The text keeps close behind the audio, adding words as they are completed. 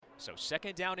So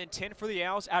second down and 10 for the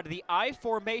Owls out of the I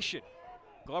formation.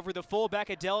 Glover, the fullback,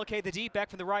 Adeleke, the deep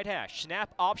back from the right hash. Snap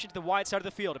option to the wide side of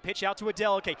the field. A pitch out to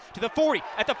Adeleke, to the 40,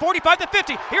 at the 45, the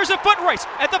 50. Here's a foot race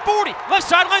at the 40, left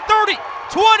sideline 30,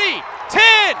 20,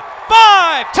 10,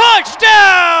 5,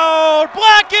 touchdown!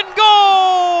 Black and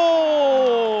gold!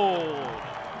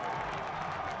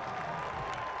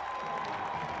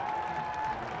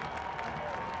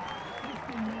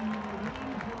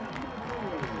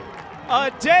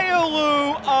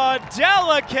 Adeolu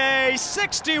Adeleke,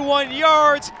 61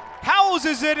 yards,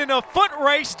 houses it in a foot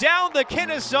race down the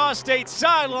Kennesaw State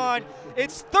sideline.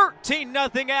 It's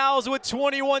 13-0 Owls with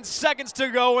 21 seconds to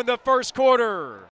go in the first quarter.